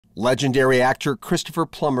Legendary actor Christopher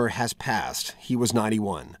Plummer has passed. He was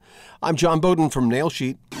 91. I'm John Beaudin from Nail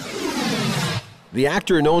Sheet. The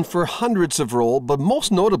actor, known for hundreds of roles, but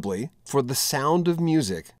most notably for The Sound of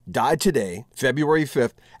Music, died today, February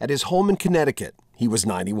 5th, at his home in Connecticut. He was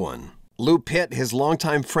 91. Lou Pitt, his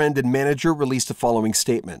longtime friend and manager, released the following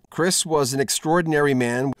statement. Chris was an extraordinary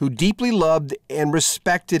man who deeply loved and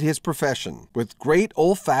respected his profession, with great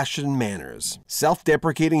old-fashioned manners,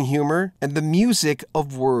 self-deprecating humor, and the music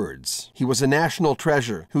of words. He was a national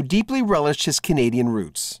treasure who deeply relished his Canadian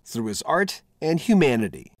roots through his art and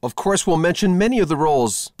humanity. Of course, we'll mention many of the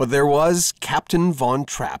roles, but there was Captain Von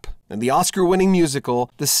Trapp and the Oscar-winning musical,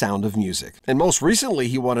 The Sound of Music. And most recently,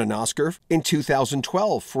 he won an Oscar in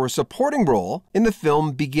 2012 for a supporting role in the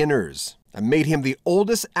film Beginners, and made him the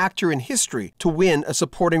oldest actor in history to win a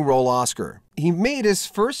supporting role Oscar. He made his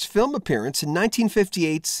first film appearance in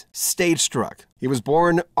 1958's Stage Struck. He was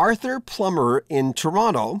born Arthur Plummer in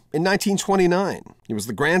Toronto in 1929. He was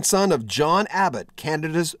the grandson of John Abbott,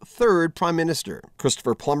 Canada's third Prime Minister.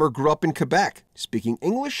 Christopher Plummer grew up in Quebec, speaking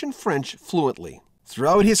English and French fluently.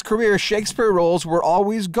 Throughout his career, Shakespeare roles were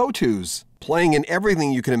always go-tos, playing in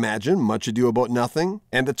everything you can imagine, Much Ado About Nothing,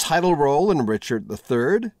 and the title role in Richard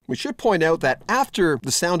III. We should point out that after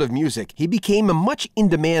The Sound of Music, he became a much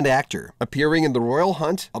in-demand actor, appearing in The Royal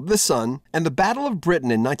Hunt of the Sun and The Battle of Britain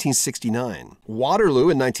in 1969, Waterloo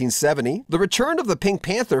in 1970, The Return of the Pink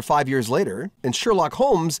Panther 5 years later, and Sherlock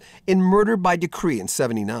Holmes in Murder by Decree in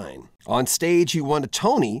 79. On stage, he won a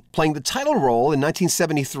Tony, playing the title role in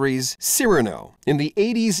 1973's Cyrano. In the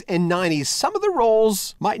 80s and 90s, some of the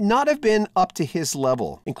roles might not have been up to his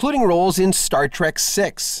level, including roles in Star Trek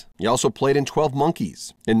VI. He also played in 12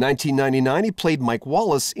 Monkeys. In 1999, he played Mike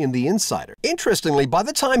Wallace in The Insider. Interestingly, by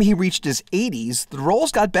the time he reached his 80s, the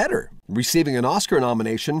roles got better, receiving an Oscar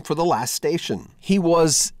nomination for The Last Station. He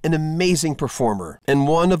was an amazing performer and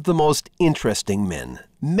one of the most interesting men.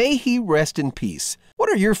 May he rest in peace. What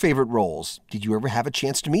are your favorite roles? Did you ever have a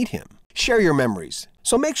chance to meet him? Share your memories.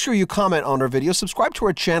 So make sure you comment on our video, subscribe to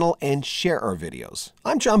our channel, and share our videos.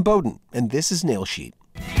 I'm John Beaudin, and this is Nail Sheet.